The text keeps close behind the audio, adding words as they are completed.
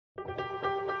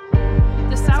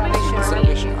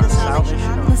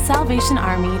Salvation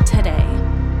Army today.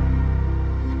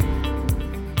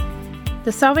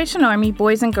 The Salvation Army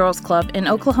Boys and Girls Club in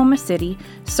Oklahoma City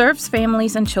serves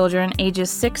families and children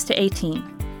ages 6 to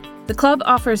 18. The club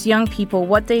offers young people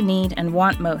what they need and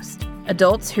want most: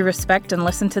 adults who respect and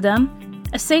listen to them,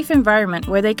 a safe environment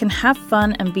where they can have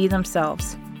fun and be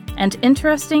themselves, and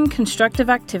interesting, constructive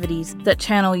activities that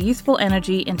channel youthful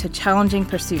energy into challenging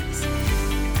pursuits.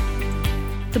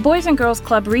 The Boys and Girls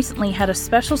Club recently had a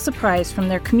special surprise from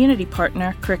their community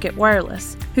partner, Cricket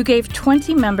Wireless, who gave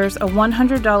 20 members a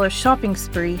 $100 shopping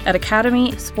spree at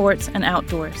Academy, Sports, and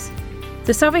Outdoors.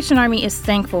 The Salvation Army is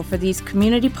thankful for these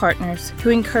community partners who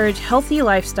encourage healthy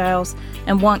lifestyles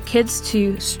and want kids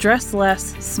to stress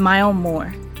less, smile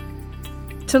more.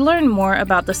 To learn more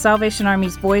about the Salvation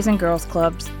Army's Boys and Girls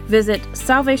Clubs, visit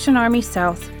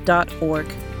salvationarmysouth.org.